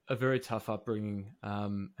a very tough upbringing,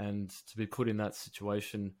 and to be put in that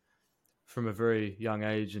situation from a very young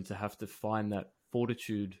age, and to have to find that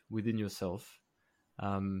fortitude within yourself.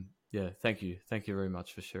 Thank you very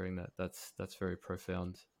much for sharing that. That's very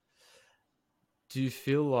profound. Do you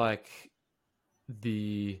feel like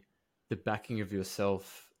the backing of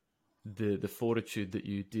yourself, the fortitude that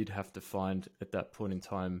you did have to find at that point in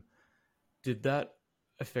time, did that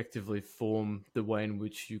effectively form the way in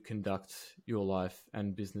which you conduct your life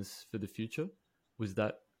and business for the future? Was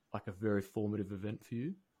that like a very formative event for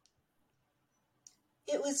you?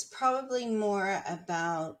 It was probably more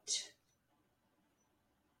about,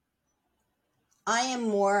 I am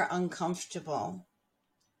more uncomfortable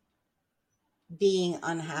being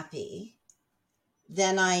unhappy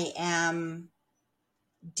than I am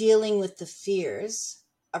dealing with the fears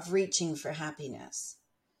of reaching for happiness.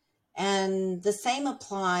 And the same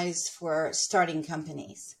applies for starting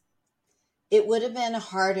companies. It would have been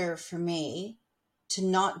harder for me to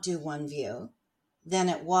not do OneView than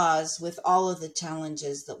it was with all of the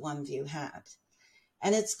challenges that OneView had.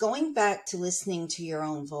 And it's going back to listening to your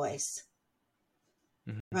own voice,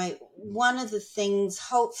 mm-hmm. right? One of the things,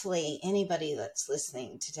 hopefully anybody that's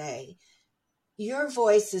listening today, your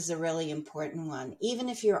voice is a really important one, even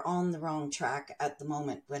if you're on the wrong track at the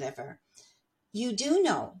moment, whatever. You do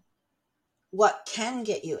know what can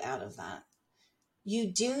get you out of that. You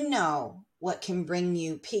do know what can bring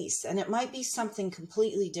you peace, and it might be something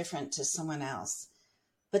completely different to someone else.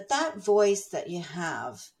 But that voice that you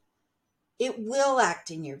have, it will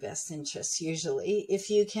act in your best interest usually if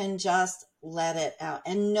you can just let it out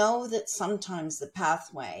and know that sometimes the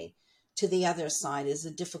pathway to the other side is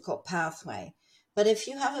a difficult pathway. But if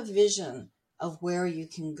you have a vision of where you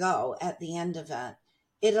can go at the end of it,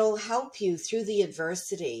 it'll help you through the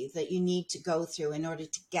adversity that you need to go through in order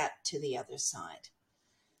to get to the other side.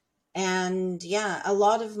 And yeah, a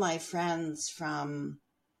lot of my friends from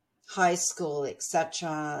high school,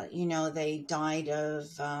 etc., they died of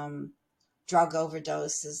drug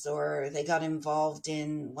overdoses, or they got involved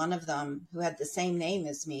in, one of them who had the same name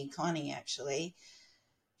as me, Connie, actually.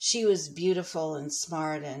 She was beautiful and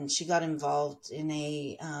smart, and she got involved in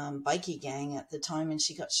a bikie gang at the time, and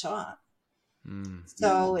she got shot.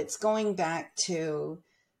 So it's going back to,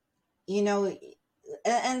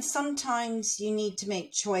 and sometimes you need to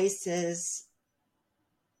make choices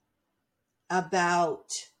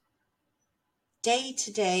about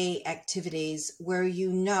day-to-day activities where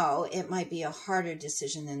it might be a harder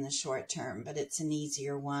decision in the short term, but it's an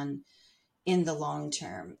easier one in the long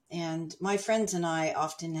term. And my friends and I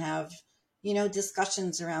often have,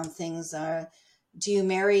 discussions around things. Do you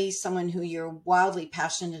marry someone who you're wildly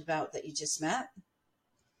passionate about that you just met?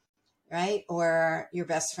 Right? Or your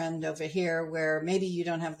best friend over here where maybe you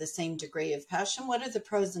don't have the same degree of passion? What are the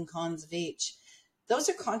pros and cons of each? Those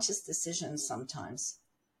are conscious decisions sometimes.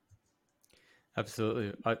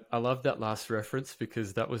 Absolutely. I love that last reference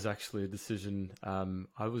because that was actually a decision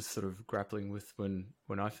I was sort of grappling with when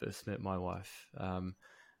I first met my wife.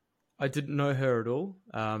 I didn't know her at all,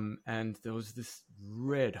 and there was this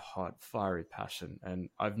red hot, fiery passion, and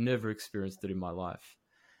I've never experienced it in my life.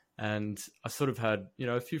 And I sort of had,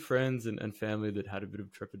 a few friends and family that had a bit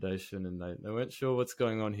of trepidation, and they weren't sure what's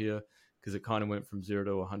going on here because it kind of went from 0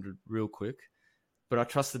 to 100 real quick. But I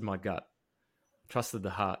trusted my gut, trusted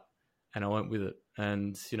the heart, and I went with it.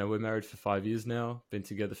 And, we're married for 5 years now, been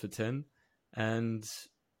together for 10. And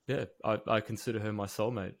yeah, I consider her my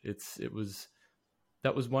soulmate.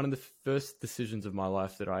 That was one of the first decisions of my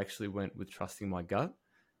life that I actually went with trusting my gut.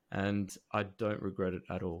 And I don't regret it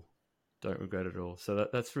at all. Don't regret it at all. So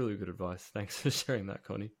that's really good advice. Thanks for sharing that,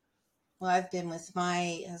 Connie. Well, I've been with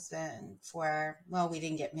my husband we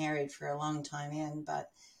didn't get married for a long time but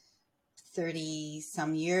 30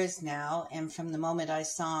 some years now. And from the moment I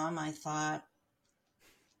saw him, I thought,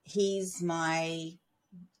 he's my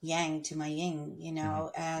yang to my yin,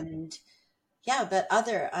 and yeah, but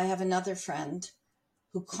I have another friend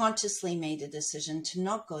who consciously made a decision to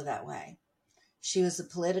not go that way. She was a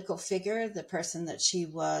political figure. The person that she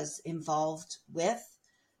was involved with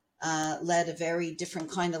led a very different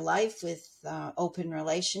kind of life with open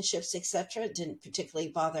relationships, etc. It didn't particularly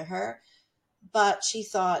bother her, but she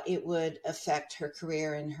thought it would affect her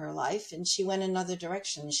career and her life, and she went another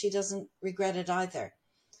direction. She doesn't regret it either.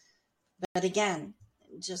 But again,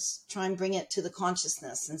 just try and bring it to the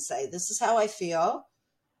consciousness and say, this is how I feel,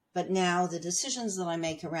 but now the decisions that I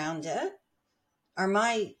make around it are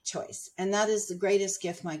my choice. And that is the greatest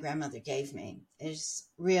gift my grandmother gave me, is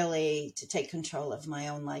really to take control of my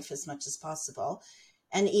own life as much as possible.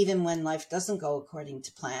 And even when life doesn't go according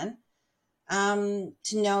to plan, to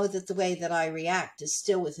know that the way that I react is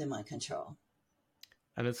still within my control.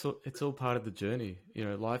 And it's all part of the journey.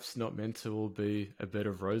 Life's not meant to all be a bed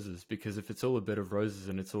of roses, because if it's all a bed of roses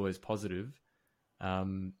and it's always positive,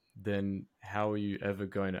 then how are you ever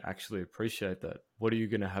going to actually appreciate that? What are you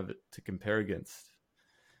going to have it to compare against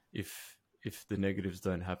if the negatives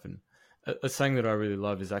don't happen? A saying that I really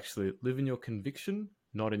love is actually, live in your conviction,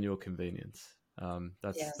 not in your convenience.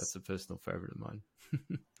 That's a personal favorite of mine.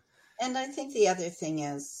 And I think the other thing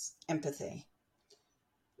is empathy.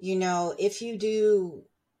 If you do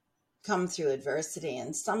come through adversity,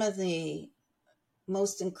 and some of the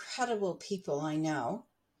most incredible people I know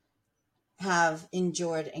have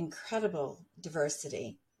endured incredible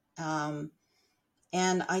diversity. And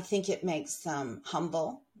I think it makes them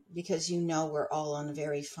humble, because we're all on a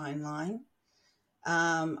very fine line.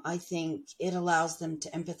 I think it allows them to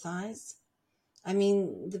empathize. I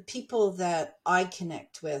mean, the people that I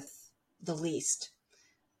connect with the least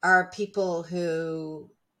are people who,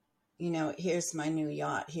 here's my new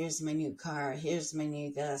yacht, here's my new car, here's my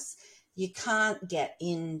new this. You can't get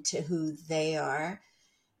into who they are.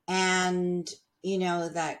 And,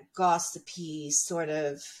 that gossipy sort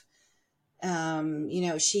of,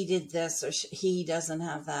 she did this, or he doesn't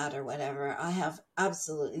have that, or whatever. I have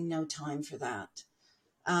absolutely no time for that.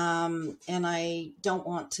 And I don't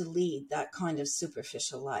want to lead that kind of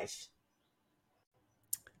superficial life.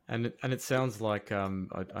 And it sounds like I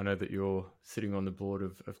know that you're sitting on the board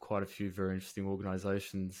of quite a few very interesting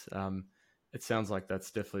organisations. It sounds like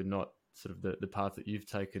that's definitely not sort of the path that you've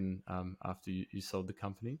taken after you sold the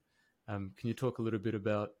company. Can you talk a little bit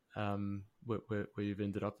about where you've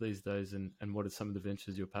ended up these days, and what are some of the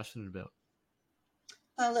ventures you're passionate about?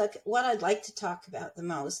 Well, look, what I'd like to talk about the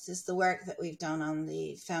most is the work that we've done on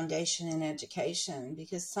the foundation in education,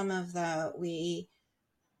 because we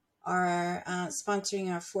are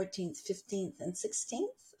sponsoring our 14th, 15th, and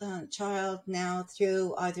 16th child now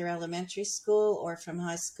through either elementary school or from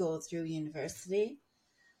high school through university.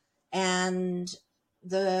 And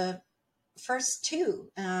the first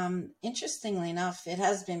two, interestingly enough, it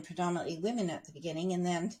has been predominantly women at the beginning and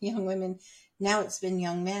then young women. Now it's been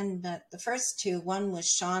young men, but the first two, one was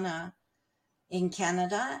Shauna in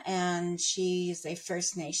Canada, and she's a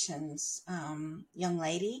First Nations young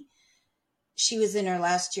lady. She was in her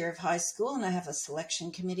last year of high school, and I have a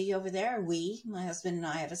selection committee over there. My husband and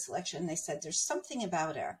I have a selection. They said there's something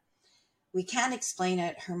about her. We can't explain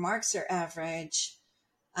it. Her marks are average.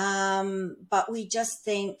 But we just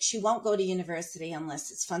think she won't go to university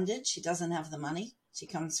unless it's funded. She doesn't have the money. She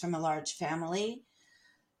comes from a large family.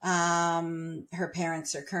 Her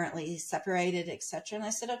parents are currently separated, etc. And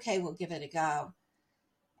I said, okay, we'll give it a go.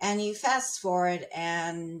 And you fast forward,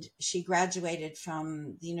 and she graduated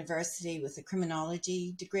from the university with a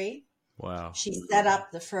criminology degree. Wow. She set up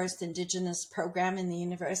the first Indigenous program in the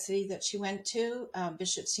university that she went to,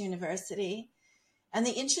 Bishop's University. And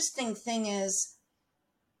the interesting thing is,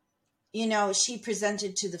 she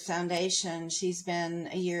presented to the foundation. She's been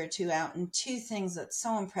a year or two out, and two things that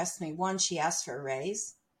so impressed me. One, she asked for a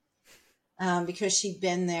raise because she'd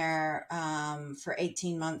been there for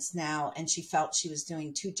 18 months now, and she felt she was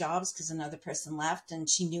doing two jobs because another person left, and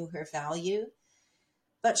she knew her value.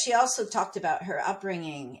 But she also talked about her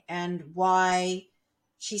upbringing and why.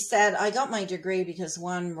 She said, I got my degree because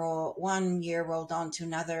one year rolled on to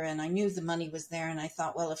another, and I knew the money was there. And I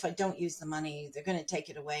thought, well, if I don't use the money, they're going to take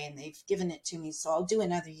it away, and they've given it to me, so I'll do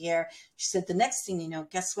another year. She said, the next thing you know,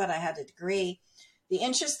 guess what? I had a degree. The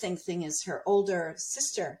interesting thing is her older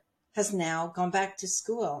sister has now gone back to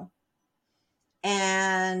school,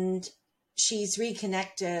 and she's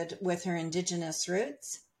reconnected with her Indigenous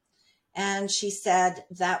roots. And she said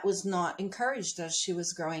that was not encouraged as she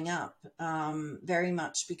was growing up, very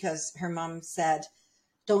much, because her mom said,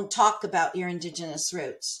 don't talk about your Indigenous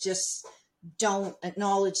roots, just don't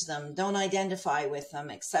acknowledge them, don't identify with them,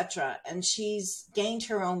 etc. And she's gained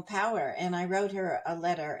her own power. And I wrote her a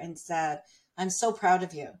letter and said, I'm so proud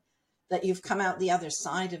of you that you've come out the other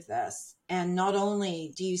side of this. And not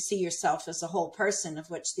only do you see yourself as a whole person, of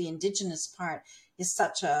which the Indigenous part is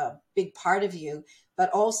such a big part of you, but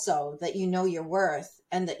also that you know your worth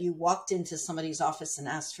and that you walked into somebody's office and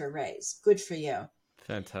asked for a raise. Good for you.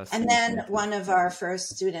 Fantastic. And then one of our first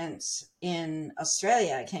students in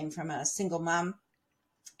Australia came from a single mom.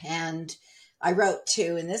 And I wrote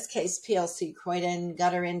to, in this case, PLC Croydon,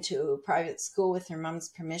 got her into a private school with her mom's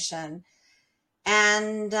permission.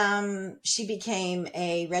 And she became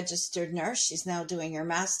a registered nurse. She's now doing her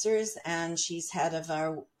master's, and she's head of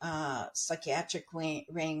our psychiatric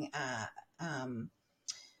wing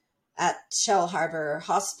at Shell Harbour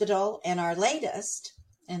Hospital. And our latest,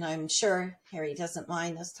 and I'm sure Harry doesn't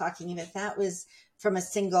mind us talking about that, was from a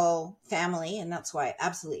single family. And that's why I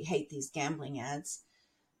absolutely hate these gambling ads.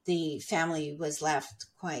 The family was left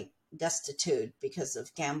quite destitute because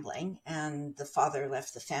of gambling, and the father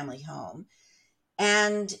left the family home.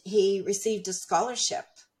 And he received a scholarship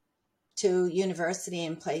to university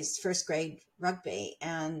and plays first grade rugby.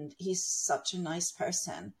 And he's such a nice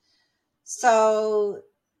person. So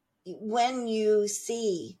when you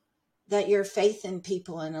see that your faith in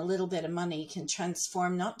people and a little bit of money can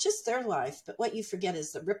transform not just their life, but what you forget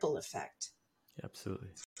is the ripple effect. Yeah, absolutely.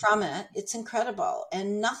 From it, it's incredible.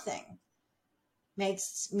 And nothing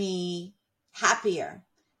makes me happier.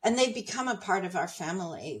 And they've become a part of our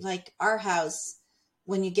family. Like our house,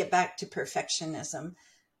 when you get back to perfectionism,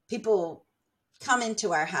 people come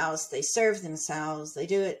into our house, they serve themselves, they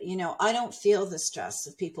do it. I don't feel the stress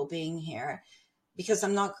of people being here, because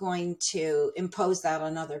I'm not going to impose that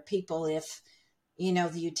on other people if,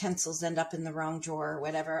 the utensils end up in the wrong drawer or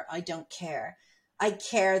whatever. I don't care. I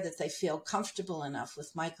care that they feel comfortable enough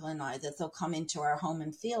with Michael and I that they'll come into our home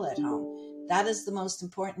and feel at home. That is the most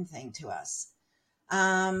important thing to us.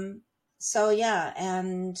 So yeah,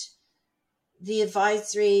 and the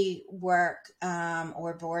advisory work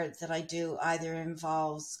or board that I do either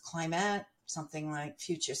involves climate, something like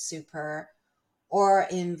Future Super, or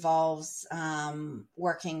involves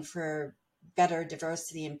working for better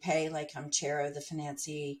diversity and pay, like I'm chair of the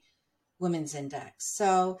Financy Women's Index.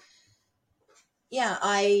 So yeah,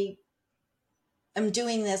 I am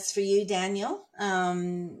doing this for you, Daniel,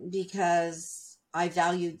 because I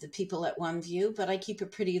valued the people at OneView, but I keep a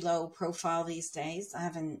pretty low profile these days. I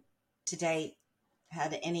haven't to date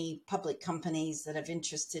had any public companies that have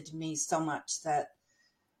interested me so much that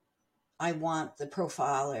I want the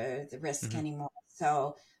profile or the risk anymore.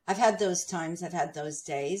 So I've had those times, I've had those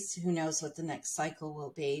days. Who knows what the next cycle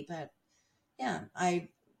will be? But yeah, I'm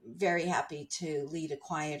very happy to lead a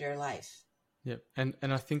quieter life. Yeah, and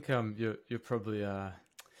I think you're probably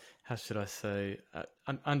how should I say,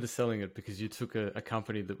 underselling it, because you took a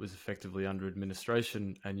company that was effectively under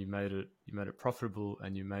administration and you made it profitable,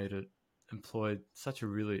 and you made it employed such a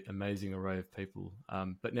really amazing array of people.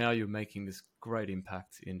 But now you're making this great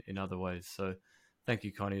impact in other ways. So thank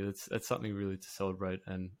you, Connie. That's something really to celebrate,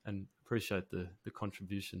 and appreciate the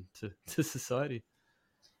contribution to society.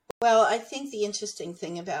 Well, I think the interesting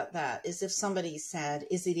thing about that is if somebody said,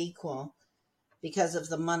 is it equal because of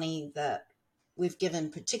the money that we've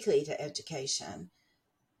given, particularly to education?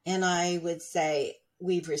 And I would say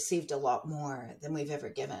we've received a lot more than we've ever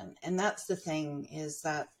given. And that's the thing, is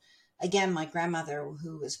that, again, my grandmother,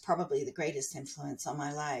 who was probably the greatest influence on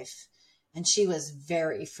my life, and she was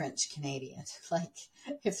very French Canadian. Like,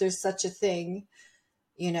 if there's such a thing,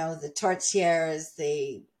 the tourtières,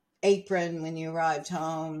 the apron when you arrived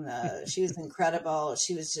home. She was incredible.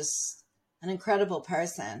 She was just an incredible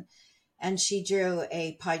person. And she drew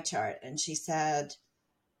a pie chart and she said,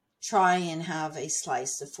 try and have a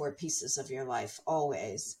slice of 4 pieces of your life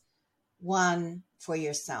always. 1 for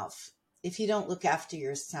yourself. If you don't look after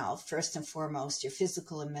yourself, first and foremost, your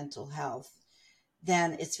physical and mental health,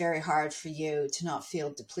 then it's very hard for you to not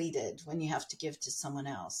feel depleted when you have to give to someone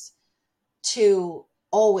else. 2,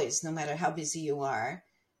 always, no matter how busy you are,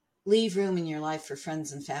 leave room in your life for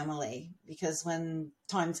friends and family, because when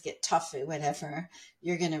times get tough or whatever,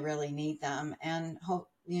 you're going to really need them. And hope,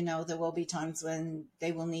 there will be times when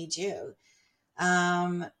they will need you.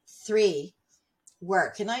 3,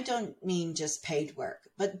 work. And I don't mean just paid work,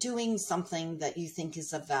 but doing something that you think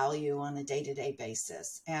is of value on a day-to-day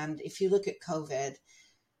basis. And if you look at COVID,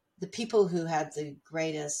 the people who had the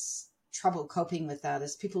greatest trouble coping with that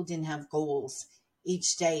is people who didn't have goals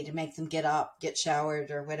each day to make them get up, get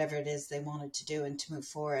showered, or whatever it is they wanted to do and to move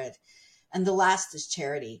forward. And the last is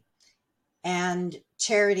charity. And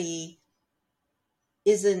charity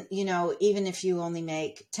isn't, even if you only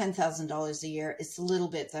make $10,000 a year, it's a little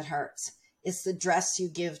bit that hurts. It's the dress you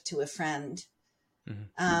give to a friend,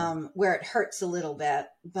 where it hurts a little bit,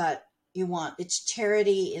 but it's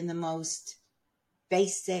charity in the most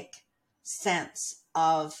basic sense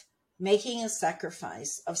of making a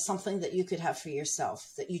sacrifice of something that you could have for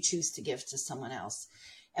yourself that you choose to give to someone else.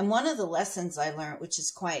 And one of the lessons I learned, which is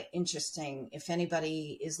quite interesting, if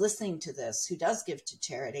anybody is listening to this who does give to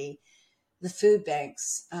charity, the food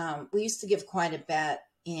banks, we used to give quite a bit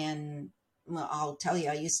I'll tell you,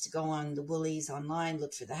 I used to go on the Woolies online,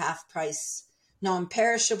 look for the half price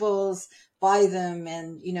non-perishables, buy them,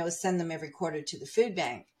 and, send them every quarter to the food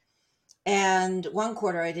bank. And one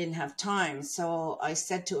quarter I didn't have time. So I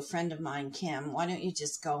said to a friend of mine, Kim, why don't you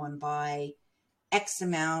just go and buy X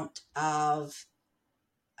amount of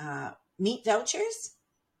meat vouchers?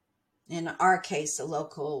 In our case, a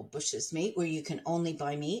local Bush's Meat where you can only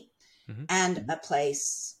buy meat, and a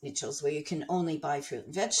place, Mitchell's, where you can only buy fruit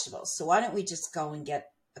and vegetables. So why don't we just go and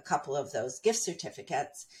get a couple of those gift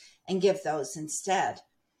certificates and give those instead?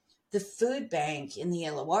 The food bank in the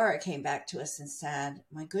Illawarra came back to us and said,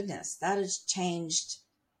 my goodness, that has changed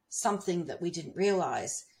something that we didn't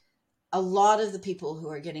realize. A lot of the people who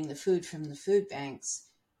are getting the food from the food banks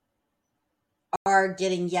are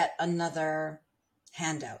getting yet another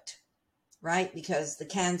handout, right? Because the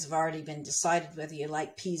cans have already been decided whether you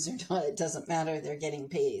like peas or not. It doesn't matter. They're getting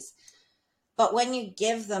peas. But when you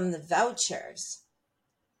give them the vouchers,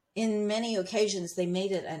 in many occasions, they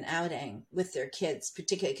made it an outing with their kids,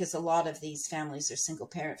 particularly because a lot of these families are single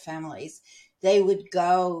parent families. They would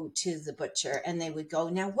go to the butcher and they would go,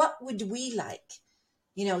 now, what would we like?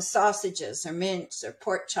 Sausages or mince or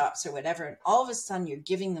pork chops or whatever. And all of a sudden, you're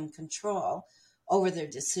giving them control over their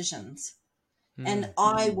decisions. And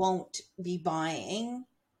I won't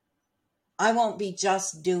be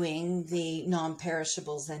just doing the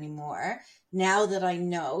non-perishables anymore. Now that I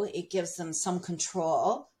know it gives them some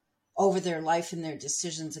control over their life and their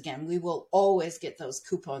decisions again, we will always get those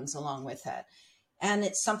coupons along with it. And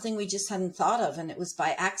it's something we just hadn't thought of, and it was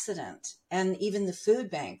by accident. And even the food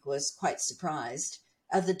bank was quite surprised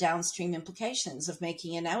at the downstream implications of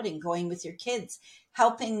making an outing, going with your kids,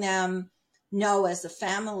 helping them know as a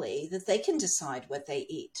family that they can decide what they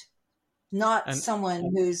eat. not And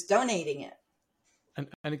someone who's donating it.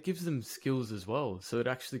 and it gives them skills as well. So it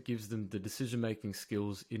actually gives them the decision-making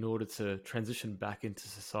skills in order to transition back into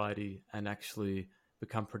society and actually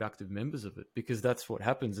become productive members of it. Because that's what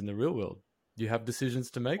happens in the real world. You have decisions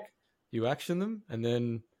to make, you action them, and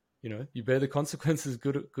then, you bear the consequences,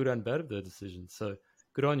 good and bad, of their decisions. So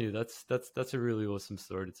good on you. That's a really awesome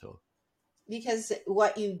story to tell. Because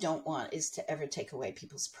what you don't want is to ever take away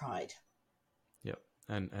people's pride. Yep.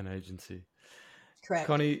 And agency. Correct.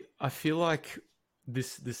 Connie, I feel like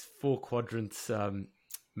this four quadrants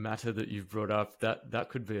matter that you've brought up, that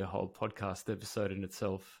could be a whole podcast episode in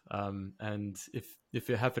itself. And if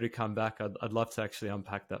you're happy to come back, I'd love to actually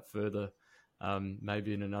unpack that further,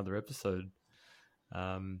 maybe in another episode.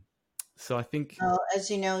 So I think, Well,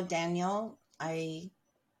 as you know, Daniel, I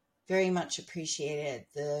very much appreciated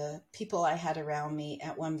the people I had around me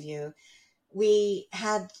at OneView.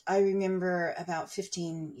 I remember about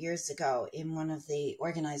 15 years ago in one of the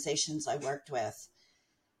organizations I worked with,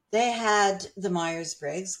 they had the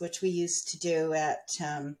Myers-Briggs, which we used to do at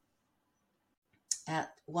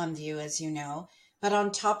OneView, as you know. But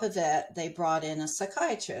on top of it, they brought in a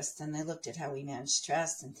psychiatrist and they looked at how we manage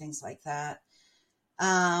stress and things like that.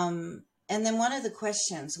 And then one of the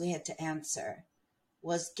questions we had to answer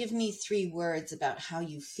was, give me 3 words about how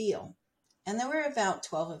you feel. And there were about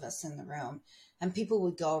 12 of us in the room, and people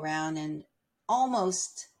would go around and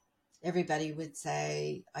almost everybody would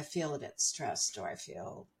say, I feel a bit stressed, or I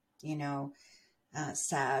feel,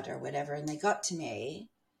 sad or whatever. And they got to me,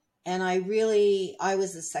 and I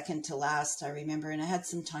was the second to last, I remember, and I had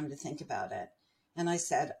some time to think about it. And I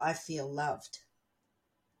said, I feel loved.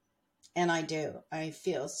 And I do. I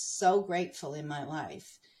feel so grateful in my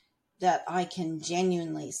life that I can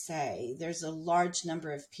genuinely say there's a large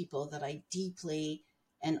number of people that I deeply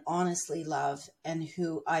and honestly love and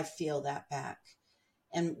who I feel that back.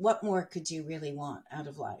 And what more could you really want out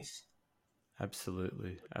of life?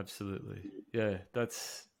 absolutely. Yeah,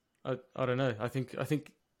 I don't know. I think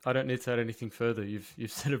I don't need to add anything further. You've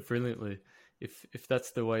said it brilliantly. If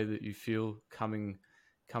that's the way that you feel coming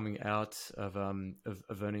out of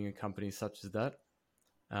owning a company such as that,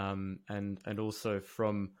 and also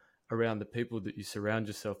from around the people that you surround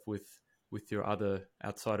yourself with your other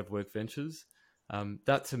outside of work ventures,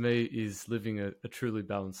 that to me is living a truly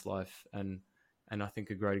balanced life, and I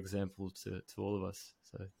think a great example to all of us.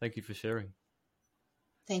 So thank you for sharing.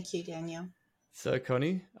 Thank you, Daniel. So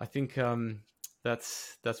Connie, I think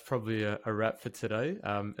that's probably a wrap for today.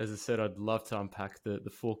 As I said, I'd love to unpack the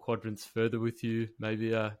 4 quadrants further with you,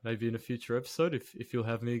 maybe in a future episode if you'll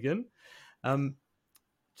have me again.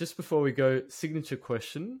 Just before we go, signature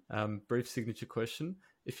question, brief signature question.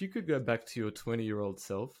 If you could go back to your 20-year-old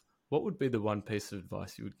self, what would be the one piece of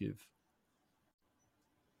advice you would give?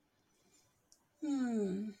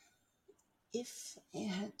 If I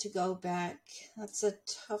had to go back, that's a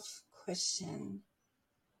tough question.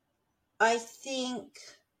 I think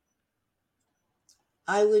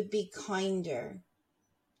I would be kinder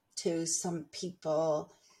to some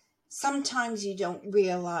people. Sometimes you don't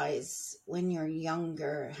realize when you're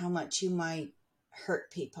younger how much you might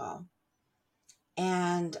hurt people.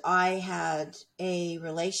 And I had a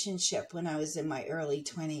relationship when I was in my early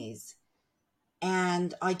 20s,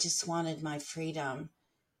 and I just wanted my freedom.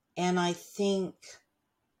 And I think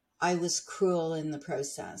I was cruel in the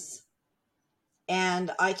process.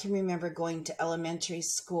 And I can remember going to elementary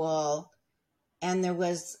school, and there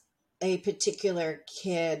was a particular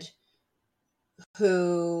kid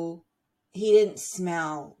who he didn't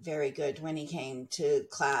smell very good when he came to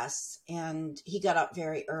class, and he got up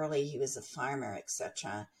very early. He was a farmer,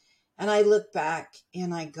 etc. And I look back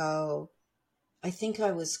and I go, I think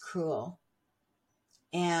I was cruel.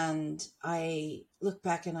 And I look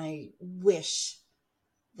back and I wish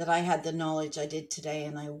that I had the knowledge I did today,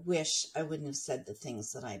 and I wish I wouldn't have said the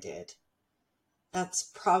things that I did.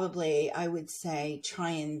 That's probably, I would say, try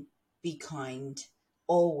and be kind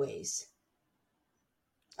always.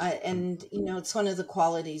 And it's one of the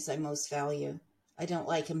qualities I most value. I don't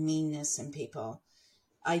like a meanness in people.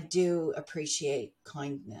 I do appreciate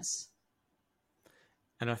kindness.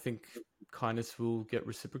 And I think kindness will get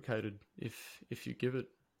reciprocated if you give it.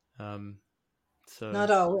 So not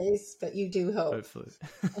always, but you do hope. Hopefully.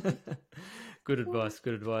 Good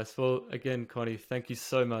advice. Well, again, Connie, thank you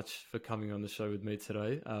so much for coming on the show with me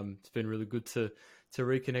today. It's been really good to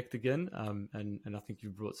reconnect again. And I think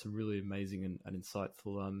you've brought some really amazing and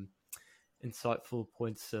insightful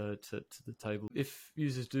points to the table. If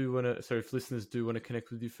listeners do want to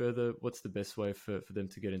connect with you further, what's the best way for them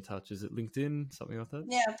to get in touch? Is it LinkedIn, something like that?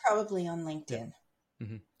 Yeah, probably on LinkedIn.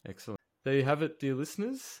 Yeah. Excellent. There you have it, dear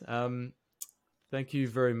listeners. Thank you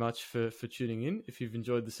very much for tuning in. If you've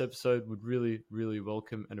enjoyed this episode, would really, really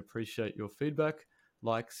welcome and appreciate your feedback.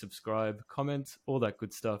 Like, subscribe, comment, all that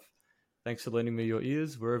good stuff. Thanks for lending me your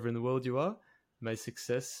ears wherever in the world you are. May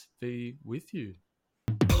success be with you.